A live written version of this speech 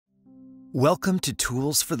Welcome to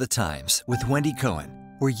Tools for the Times with Wendy Cohen,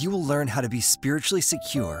 where you will learn how to be spiritually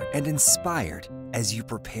secure and inspired as you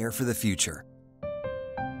prepare for the future.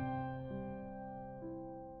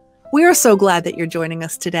 We are so glad that you're joining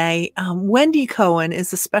us today. Wendy Cohen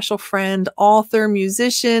is a special friend, author,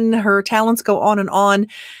 musician. Her talents go on and on.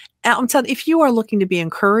 I'm telling you, if you are looking to be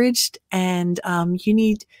encouraged and you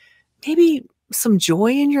need maybe some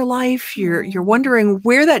joy in your life, you're wondering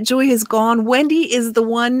where that joy has gone, Wendy is the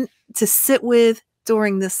one to sit with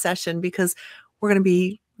during this session, because we're going to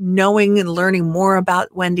be knowing and learning more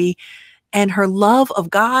about Wendy and her love of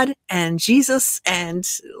God and Jesus. And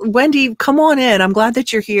Wendy, come on in. I'm glad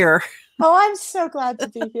that you're here. Oh, I'm so glad to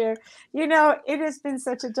be here. You know, it has been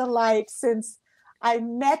such a delight since I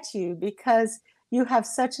met you, because you have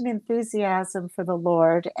such an enthusiasm for the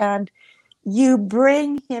Lord and you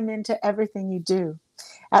bring him into everything you do,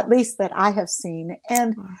 at least that I have seen.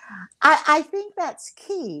 And I think that's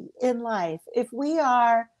key in life. If we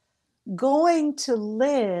are going to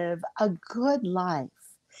live a good life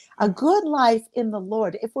in the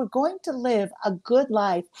Lord, if we're going to live a good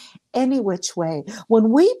life any which way, when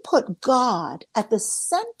we put God at the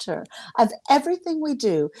center of everything we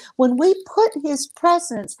do, when we put his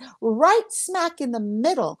presence right smack in the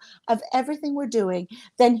middle of everything we're doing,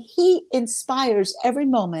 then he inspires every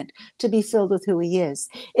moment to be filled with who he is.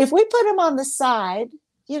 If we put him on the side,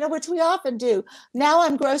 you know, which we often do, now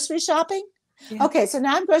I'm grocery shopping. Yeah. Okay, so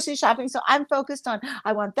now I'm grocery shopping, so I'm focused on,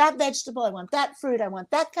 I want that vegetable, I want that fruit, I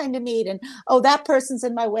want that kind of meat, and oh, that person's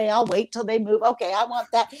in my way, I'll wait till they move. Okay, I want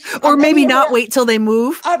that. Or maybe not wait till they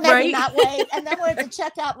move. Or maybe right? not wait, and then we're at the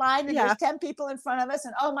checkout line, and there's 10 people in front of us,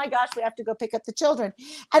 and oh my gosh, we have to go pick up the children.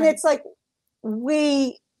 And it's like,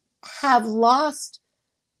 we have lost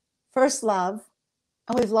first love,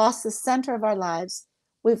 and we've lost the center of our lives.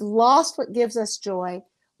 We've lost what gives us joy.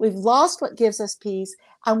 We've lost what gives us peace,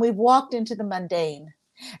 and we've walked into the mundane.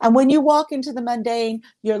 And when you walk into the mundane,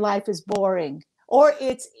 your life is boring or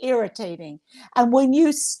it's irritating. And when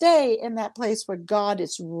you stay in that place where God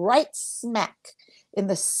is right smack in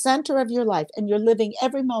the center of your life and you're living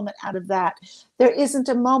every moment out of that, there isn't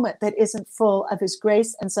a moment that isn't full of his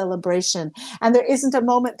grace and celebration. And there isn't a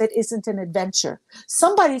moment that isn't an adventure.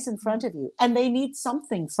 Somebody's in front of you and they need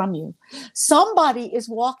something from you. Somebody is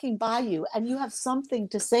walking by you and you have something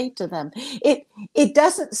to say to them. It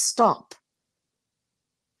doesn't stop.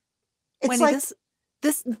 It's Wendy, like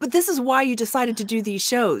this is why you decided to do these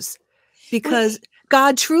shows, because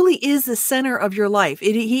God truly is the center of your life.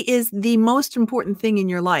 He is the most important thing in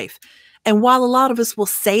your life. And while a lot of us will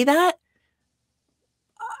say that,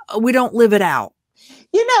 we don't live it out.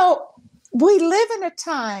 You know, we live in a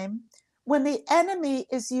time when the enemy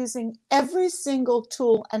is using every single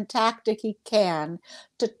tool and tactic he can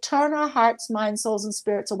to turn our hearts, minds, souls, and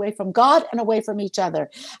spirits away from God and away from each other.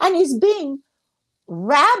 And he's being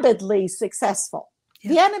rapidly successful.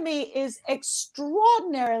 Yeah. The enemy is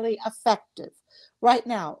extraordinarily effective right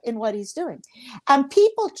now in what he's doing. And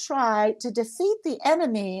people try to defeat the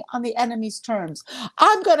enemy on the enemy's terms.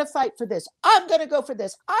 I'm going to fight for this. I'm going to go for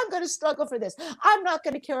this. I'm going to struggle for this. I'm not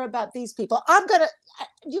going to care about these people.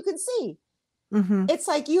 You can see, It's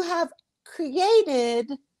like you have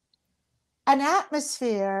created an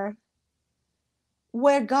atmosphere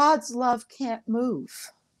where God's love can't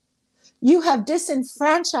move. You have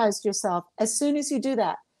disenfranchised yourself as soon as you do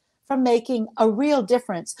that from making a real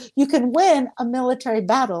difference. You can win a military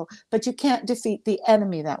battle, but you can't defeat the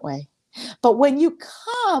enemy that way. But when you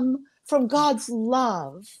come from God's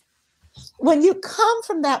love, when you come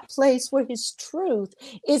from that place where his truth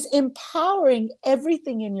is empowering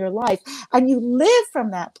everything in your life, and you live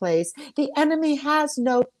from that place, the enemy has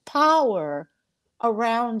no power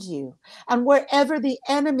around you. And wherever the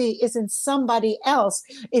enemy is in somebody else,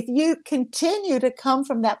 if you continue to come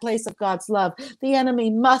from that place of God's love, the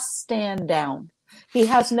enemy must stand down. He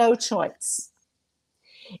has no choice.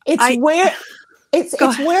 It's where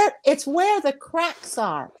the cracks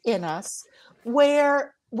are in us,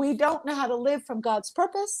 where we don't know how to live from God's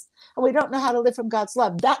purpose and we don't know how to live from God's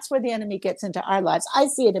love. That's where the enemy gets into our lives. I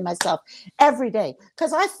see it in myself every day,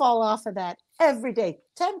 because I fall off of that every day,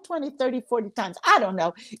 10, 20, 30, 40 times. I don't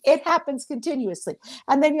know. It happens continuously.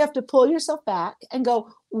 And then you have to pull yourself back and go,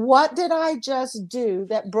 what did I just do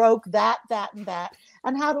that broke that, and that?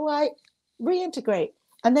 And how do I reintegrate?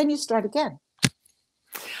 And then you start again.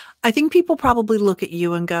 I think people probably look at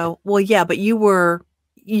you and go, well, yeah, but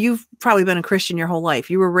you've probably been a Christian your whole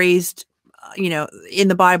life. You were raised, in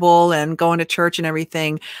the Bible and going to church and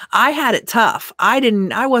everything. I had it tough.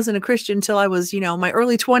 I wasn't a Christian until I was, my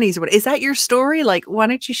early 20s. Is that your story? Like, why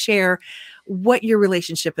don't you share what your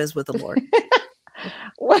relationship is with the Lord?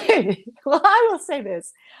 Wait, well, I will say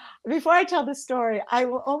this. Before I tell the story, I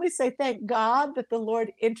will only say thank God that the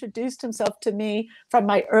Lord introduced himself to me from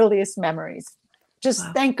my earliest memories. Just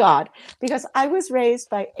Wow. thank God, because I was raised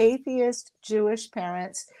by atheist Jewish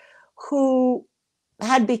parents who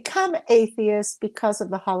had become atheists because of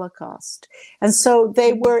the Holocaust. And so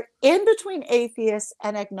they were in between atheists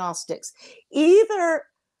and agnostics. Either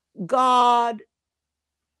God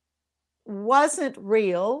wasn't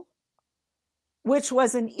real, which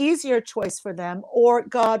was an easier choice for them, or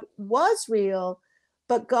God was real,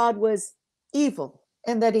 but God was evil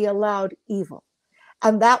and that he allowed evil.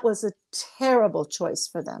 And that was a terrible choice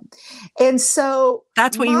for them. And so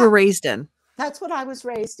That's what you were raised in. that's what I was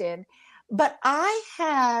raised in. But I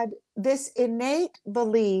had this innate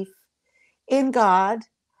belief in God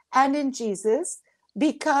and in Jesus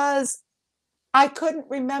because I couldn't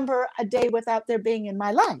remember a day without there being in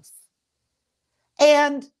my life.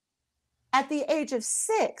 And at the age of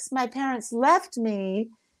 6, my parents left me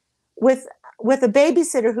with a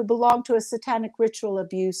babysitter who belonged to a Satanic Ritual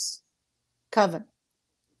Abuse coven.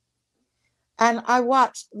 And I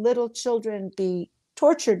watched little children be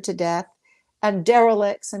tortured to death, and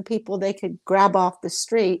derelicts and people they could grab off the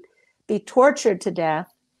street be tortured to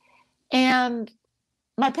death. And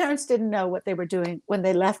my parents didn't know what they were doing when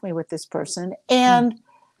they left me with this person. And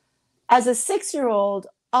as a 6-year-old,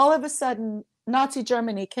 all of a sudden, Nazi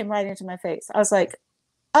Germany came right into my face. I was like,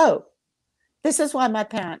 oh, this is why my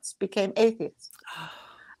parents became atheists.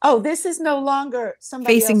 Oh, this is no longer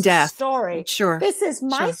somebody Facing else's death. story. Sure. This is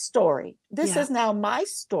my Sure. story. This Yeah. is now my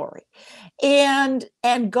story. And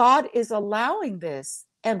God is allowing this.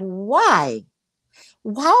 And why?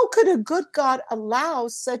 How could a good God allow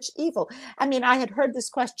such evil? I mean, I had heard this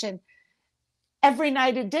question every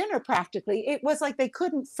night at dinner practically. It was like they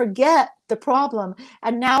couldn't forget the problem.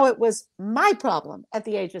 And now it was my problem at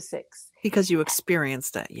the age of 6. Because you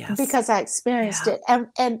experienced it, yes. Because I experienced Yeah.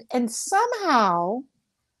 it. And somehow,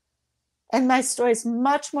 and my story is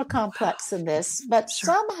much more complex than this, but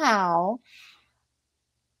Sure. somehow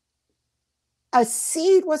a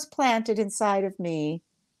seed was planted inside of me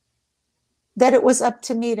that it was up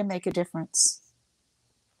to me to make a difference.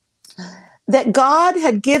 That God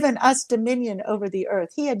had given us dominion over the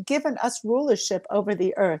earth. He had given us rulership over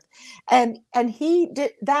the earth. And he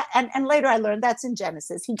did that. And later I learned that's in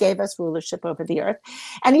Genesis. He gave us rulership over the earth.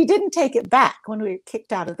 And he didn't take it back when we were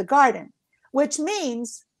kicked out of the garden, which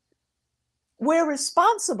means we're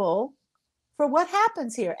responsible for what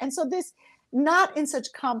happens here. And so this, not in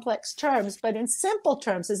such complex terms, but in simple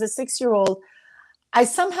terms, as a 6-year-old, I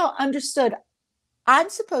somehow understood I'm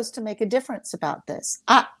supposed to make a difference about this.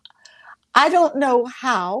 I don't know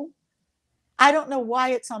how. I don't know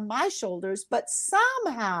why it's on my shoulders, but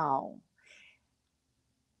somehow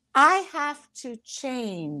I have to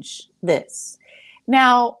change this.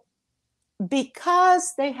 Now,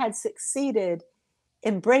 because they had succeeded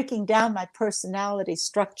in breaking down my personality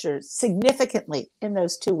structures significantly in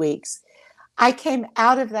those 2 weeks, I came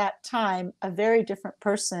out of that time a very different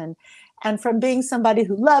person. And from being somebody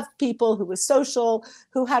who loved people, who was social,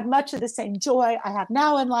 who had much of the same joy I have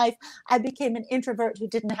now in life, I became an introvert who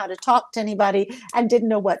didn't know how to talk to anybody and didn't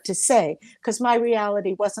know what to say because my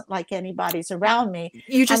reality wasn't like anybody's around me.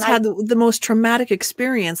 You just had the most traumatic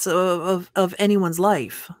experience of anyone's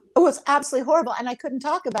life. It was absolutely horrible. And I couldn't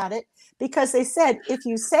talk about it because they said, if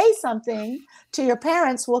you say something to your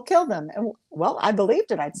parents, we'll kill them. And well, I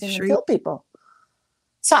believed it. I'd seen them kill people.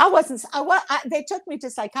 So they took me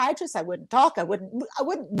to psychiatrists. I wouldn't talk. I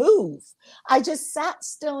wouldn't move. I just sat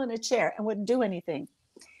still in a chair and wouldn't do anything.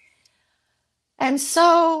 And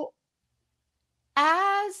so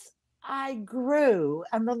as I grew,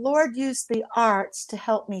 and the Lord used the arts to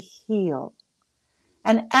help me heal.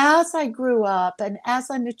 And as I grew up and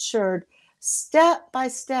as I matured, step by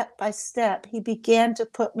step by step, he began to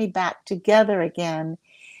put me back together again.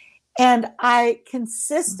 And I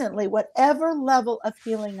consistently, whatever level of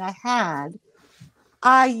healing I had,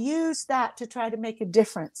 I used that to try to make a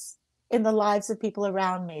difference in the lives of people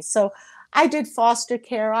around me. So I did foster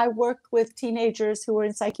care. I worked with teenagers who were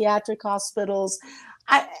in psychiatric hospitals.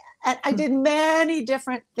 I did many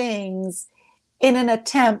different things in an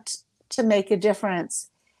attempt to make a difference.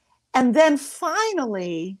 And then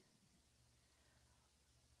finally,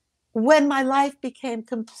 when my life became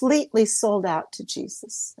completely sold out to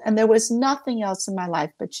Jesus, and there was nothing else in my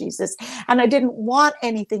life but Jesus, and I didn't want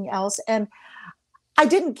anything else, and I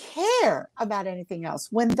didn't care about anything else.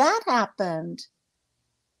 When that happened,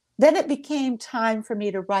 then it became time for me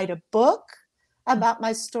to write a book about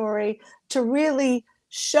my story, to really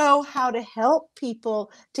show how to help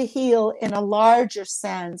people to heal in a larger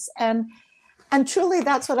sense. And And truly,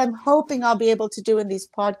 that's what I'm hoping I'll be able to do in these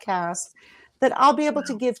podcasts, that I'll be able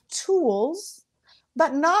to give tools,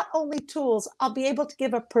 but not only tools, I'll be able to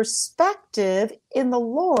give a perspective in the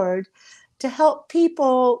Lord to help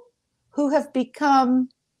people who have become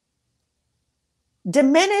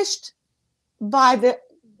diminished by the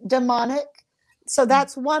demonic. So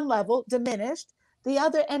that's one level, diminished. The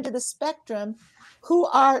other end of the spectrum, who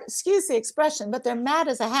are, excuse the expression, but they're mad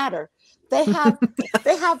as a hatter. They have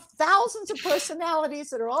thousands of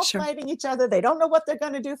personalities that are all fighting each other. They don't know what they're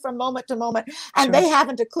going to do from moment to moment, and they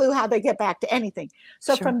haven't a clue how they get back to anything.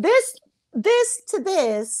 So from this to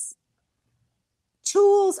this,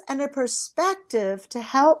 tools and a perspective to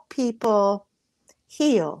help people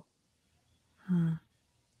heal.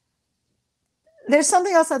 There's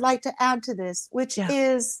something else I'd like to add to this, which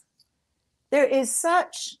is there is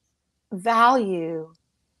such value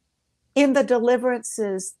in the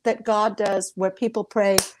deliverances that God does, where people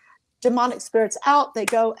pray demonic spirits out, they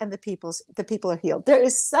go, and the people are healed. There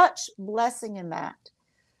is such blessing in that.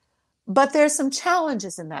 But there's some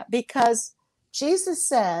challenges in that, because Jesus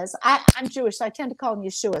says, I'm Jewish, so I tend to call him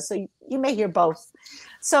Yeshua, so you may hear both.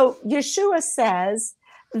 So Yeshua says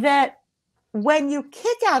that when you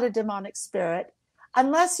kick out a demonic spirit,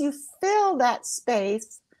 unless you fill that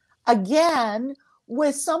space again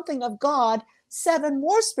with something of God, 7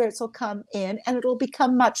 more spirits will come in and it'll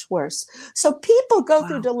become much worse. So people go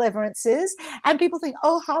through deliverances and people think,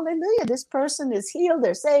 oh, hallelujah, this person is healed,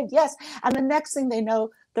 they're saved, yes. And the next thing they know,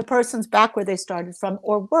 the person's back where they started from,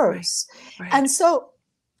 or worse. And so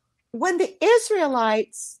when the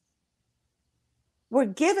Israelites were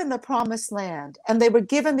given the promised land and they were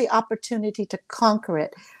given the opportunity to conquer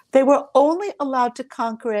it, they were only allowed to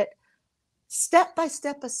conquer it step by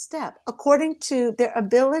step, according to their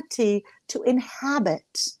ability to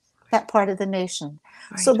inhabit that part of the nation.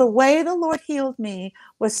 So the way the Lord healed me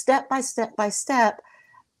was step by step,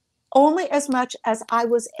 only as much as I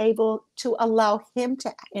was able to allow him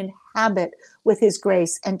to inhabit with his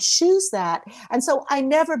grace and choose that. And so I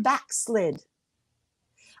never backslid.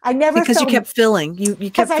 I never because you kept filling. You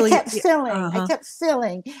kept filling. I kept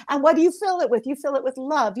filling. And what do you fill it with? You fill it with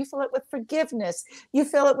love. You fill it with forgiveness. You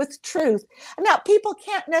fill it with truth. Now, people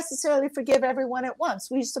can't necessarily forgive everyone at once.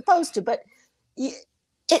 We're supposed to, but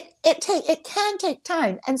it can take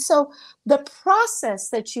time. And so the process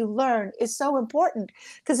that you learn is so important,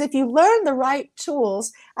 because if you learn the right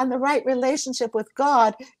tools and the right relationship with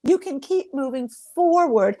God, you can keep moving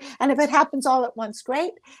forward. And if it happens all at once,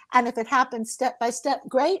 great. And if it happens step by step,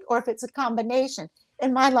 great. Or if it's a combination.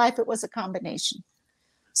 In my life, it was a combination.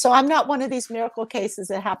 So I'm not one of these miracle cases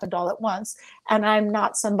that happened all at once. And I'm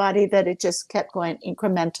not somebody that it just kept going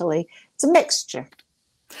incrementally. It's a mixture.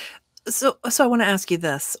 So I want to ask you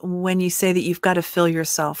this. When you say that you've got to fill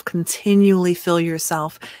yourself, continually fill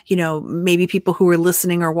yourself, maybe people who are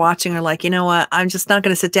listening or watching are like, you know what, I'm just not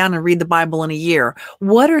going to sit down and read the Bible in a year.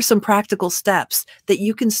 What are some practical steps that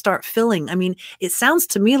you can start filling? I mean, it sounds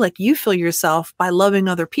to me like you fill yourself by loving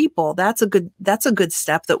other people. That's a good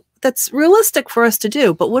step that's realistic for us to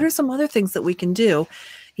do. But what are some other things that we can do?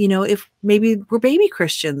 If maybe we're baby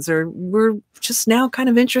Christians, or we're just now kind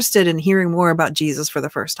of interested in hearing more about Jesus for the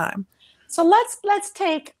first time. So let's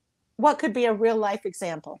take what could be a real life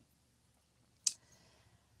example.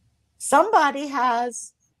 Somebody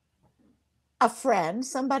has a friend,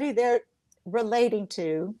 somebody they're relating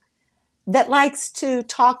to, that likes to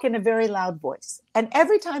talk in a very loud voice. And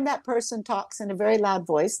every time that person talks in a very loud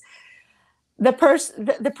voice, the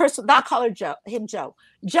person, I'll call him Joe.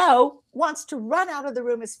 Joe wants to run out of the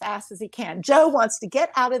room as fast as he can. Joe wants to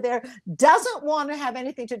get out of there, doesn't want to have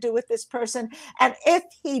anything to do with this person. And if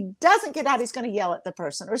he doesn't get out, he's going to yell at the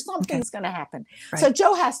person, or something's going to happen. Right. So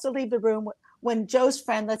Joe has to leave the room when Joe's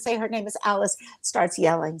friend, let's say her name is Alice, starts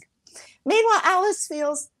yelling. Meanwhile, Alice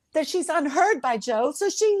feels that she's unheard by Joe, so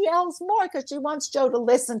she yells more because she wants Joe to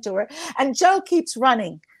listen to her. And Joe keeps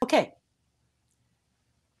running. Okay.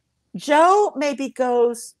 Joe maybe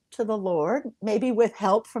goes to the Lord, maybe with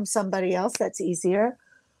help from somebody else, that's easier.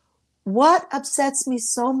 What upsets me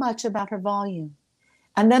so much about her volume?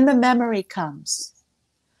 And then the memory comes.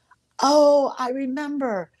 Oh, I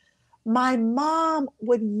remember my mom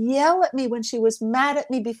would yell at me when she was mad at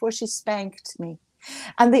me before she spanked me.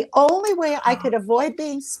 And the only way I could avoid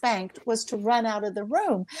being spanked was to run out of the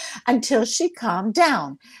room until she calmed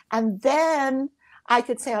down. And then I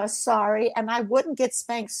could say I was sorry, and I wouldn't get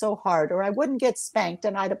spanked so hard, or I wouldn't get spanked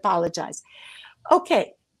and I'd apologize.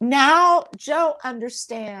 Okay, now Joe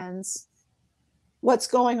understands what's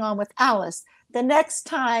going on with Alice. The next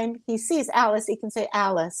time he sees Alice, he can say,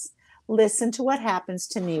 Alice, listen to what happens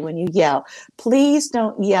to me when you yell. Please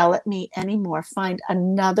don't yell at me anymore. Find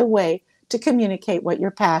another way to communicate what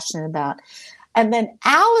you're passionate about. And then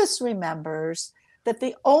Alice remembers that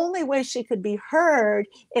the only way she could be heard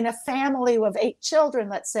in a family of 8 children,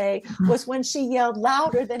 let's say, was when she yelled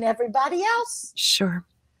louder than everybody else. Sure.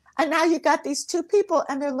 And now you got these 2 people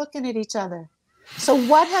and they're looking at each other. So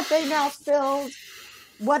what have they now filled?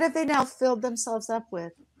 What have they now filled themselves up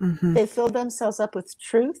with? They filled themselves up with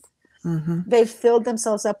truth. They've filled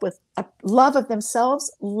themselves up with a love of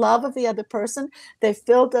themselves, love of the other person. They've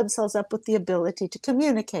filled themselves up with the ability to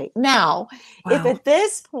communicate. Now, if at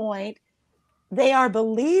this point they are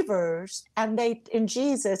believers and they in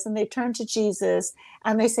Jesus, and they turn to Jesus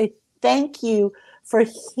and they say, thank you for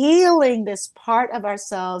healing this part of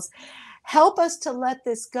ourselves. Help us to let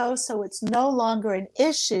this go so it's no longer an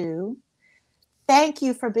issue. Thank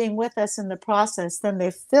you for being with us in the process. Then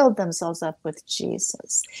they've filled themselves up with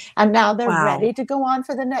Jesus. And now they're ready to go on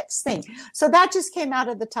for the next thing. So that just came out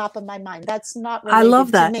of the top of my mind. That's not related I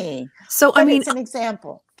love that. to me. So, I mean, it's an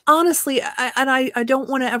example. Honestly, I don't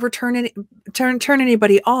want to ever turn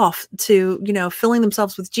anybody off to, you know, filling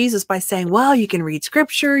themselves with Jesus by saying, well, you can read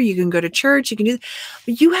scripture, you can go to church, you can do,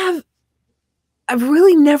 but I've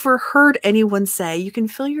really never heard anyone say you can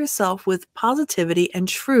fill yourself with positivity and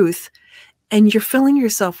truth, and you're filling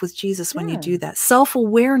yourself with Jesus when you do that.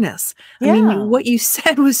 Self-awareness. I mean, what you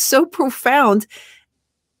said was so profound,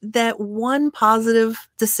 that one positive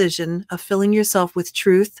decision of filling yourself with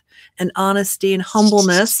truth and honesty and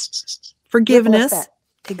humbleness, forgiveness.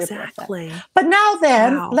 Exactly. But now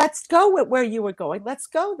then, let's go with where you were going. Let's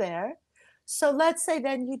go there. So let's say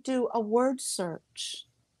then you do a word search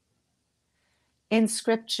in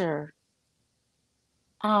scripture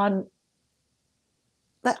on,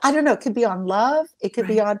 I don't know, it could be on love, it could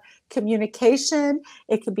be on communication,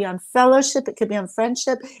 it could be on fellowship, it could be on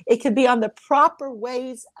friendship, it could be on the proper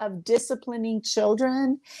ways of disciplining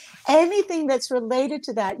children. Anything that's related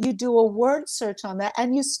to that, you do a word search on that,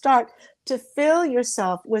 and you start to fill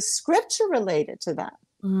yourself with scripture related to that.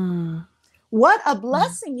 What a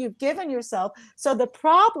blessing you've given yourself. So the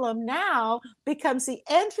problem now becomes the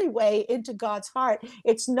entryway into God's heart.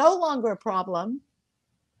 It's no longer a problem.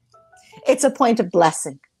 It's a point of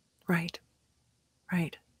blessing. Right.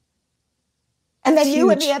 And then you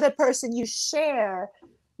and the other person, you share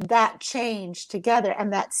that change together,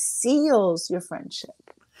 and that seals your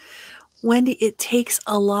friendship. Wendy, it takes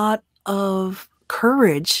a lot of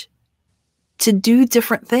courage to do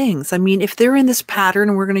different things. I mean, if they're in this pattern,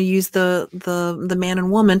 and we're going to use the man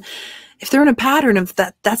and woman, if they're in a pattern of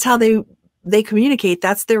that's how they communicate,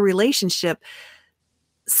 that's their relationship,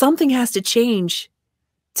 something has to change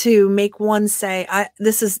to make one say,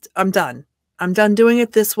 I'm done. I'm done doing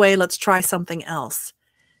it this way. Let's try something else.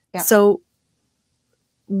 Yeah. So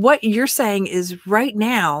what you're saying is right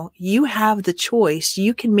now you have the choice.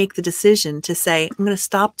 You can make the decision to say, I'm going to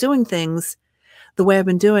stop doing things the way I've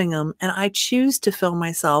been doing them. And I choose to fill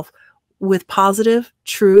myself with positive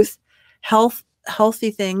truth,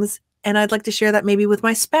 healthy things. And I'd like to share that maybe with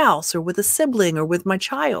my spouse or with a sibling or with my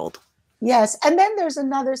child. Yes. And then there's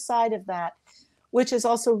another side of that, which is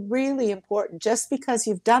also really important. Just because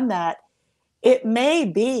you've done that, it may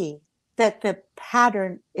be that the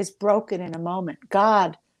pattern is broken in a moment.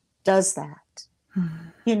 God does that.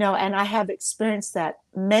 You know, and I have experienced that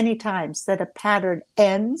many times, that a pattern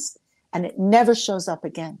ends and it never shows up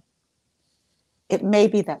again. It may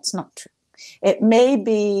be that's not true. It may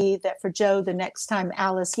be that for Joe, the next time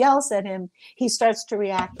Alice yells at him, he starts to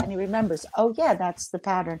react and he remembers, oh yeah, that's the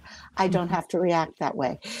pattern. I don't have to react that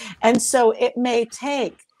way. And so it may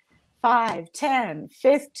take 5, 10,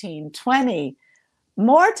 15, 20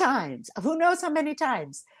 more times, who knows how many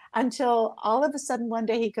times, until all of a sudden one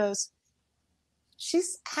day he goes,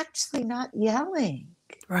 she's actually not yelling.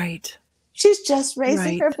 Right. She's just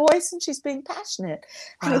raising her voice and she's being passionate.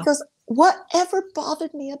 And he goes, whatever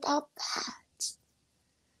bothered me about that?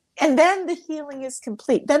 And then the healing is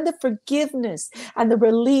complete. Then the forgiveness and the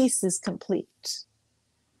release is complete.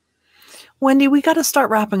 Wendy, we got to start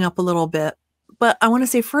wrapping up a little bit. But I want to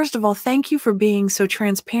say, first of all, thank you for being so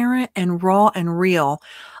transparent and raw and real.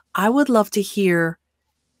 I would love to hear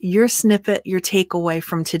your snippet, your takeaway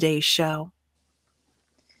from today's show.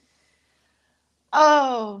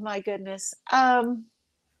 Oh, my goodness. Because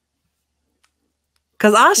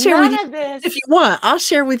I'll share with you, if you want, I'll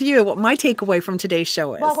share with you what my takeaway from today's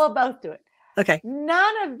show is. Well, we'll both do it. Okay.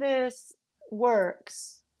 None of this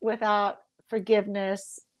works without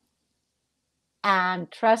forgiveness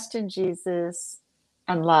and trust in Jesus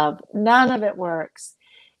and love. None of it works.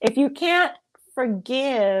 If you can't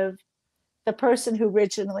forgive the person who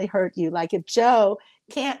originally hurt you, like if Joe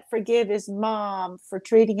can't forgive his mom for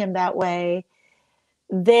treating him that way,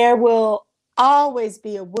 there will always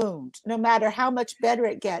be a wound. No matter how much better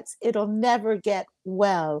it gets, it'll never get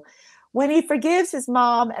well. When he forgives his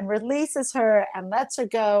mom and releases her and lets her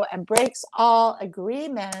go and breaks all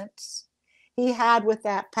agreements he had with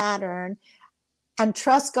that pattern and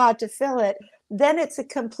trusts God to fill it, then it's a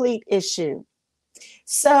complete issue.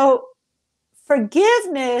 So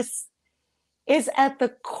forgiveness is at the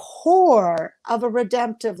core of a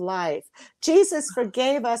redemptive life. Jesus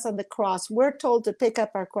forgave us on the cross. We're told to pick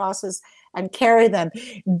up our crosses and carry them.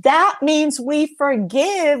 That means we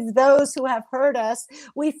forgive those who have hurt us.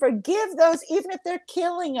 We forgive those even if they're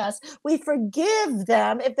killing us. We forgive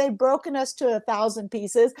them if they've broken us to 1,000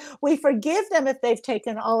 pieces. We forgive them if they've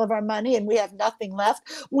taken all of our money and we have nothing left.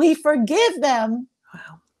 We forgive them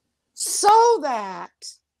so that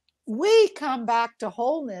we come back to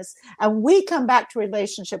wholeness and we come back to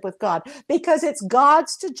relationship with God, because it's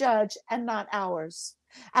God's to judge and not ours.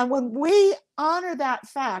 And when we honor that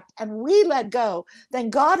fact and we let go, then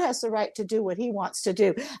God has the right to do what he wants to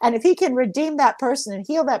do. And if he can redeem that person and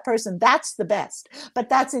heal that person, that's the best. But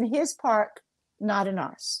that's in his part, not in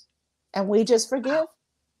ours. And we just forgive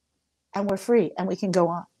and we're free and we can go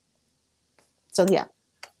on. So, yeah.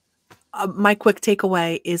 My quick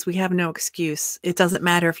takeaway is we have no excuse. It doesn't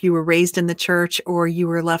matter if you were raised in the church or you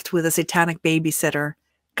were left with a satanic babysitter.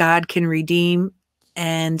 God can redeem,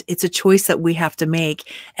 and it's a choice that we have to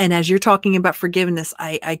make. And as you're talking about forgiveness,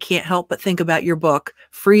 I can't help but think about your book,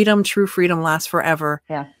 Freedom, True Freedom Lasts Forever.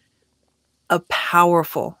 Yeah. A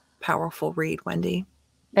powerful, powerful read, Wendy.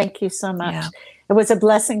 Thank you so much. Yeah. It was a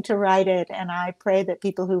blessing to write it, and I pray that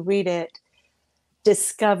people who read it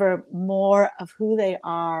discover more of who they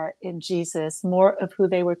are in Jesus, more of who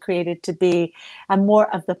they were created to be, and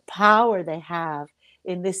more of the power they have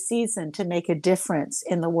in this season to make a difference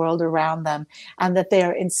in the world around them, and that they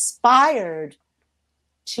are inspired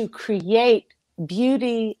to create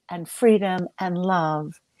beauty and freedom and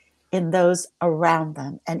love in those around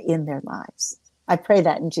them and in their lives. I pray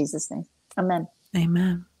that in Jesus' name. Amen.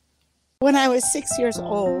 Amen. When I was 6 years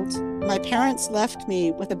old, my parents left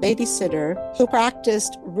me with a babysitter who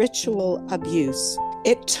practiced ritual abuse.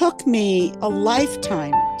 It took me a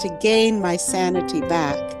lifetime to gain my sanity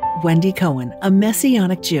back. Wendy Cohen, a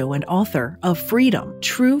Messianic Jew and author of Freedom,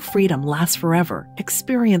 True Freedom Lasts Forever,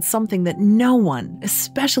 experienced something that no one,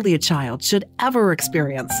 especially a child, should ever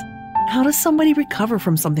experience. How does somebody recover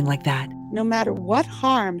from something like that? No matter what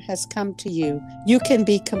harm has come to you, you can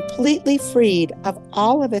be completely freed of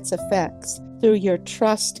all of its effects through your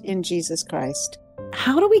trust in Jesus Christ.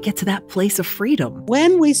 How do we get to that place of freedom?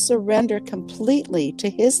 When we surrender completely to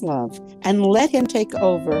his love and let him take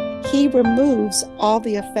over, he removes all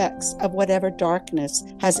the effects of whatever darkness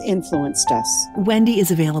has influenced us. Wendy is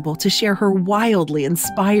available to share her wildly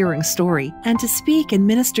inspiring story and to speak and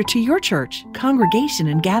minister to your church, congregation,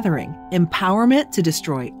 and gathering. Empowerment to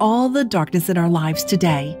destroy all the darkness in our lives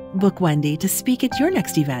today. Book Wendy to speak at your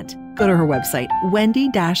next event. Go to her website,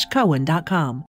 wendy-cohen.com.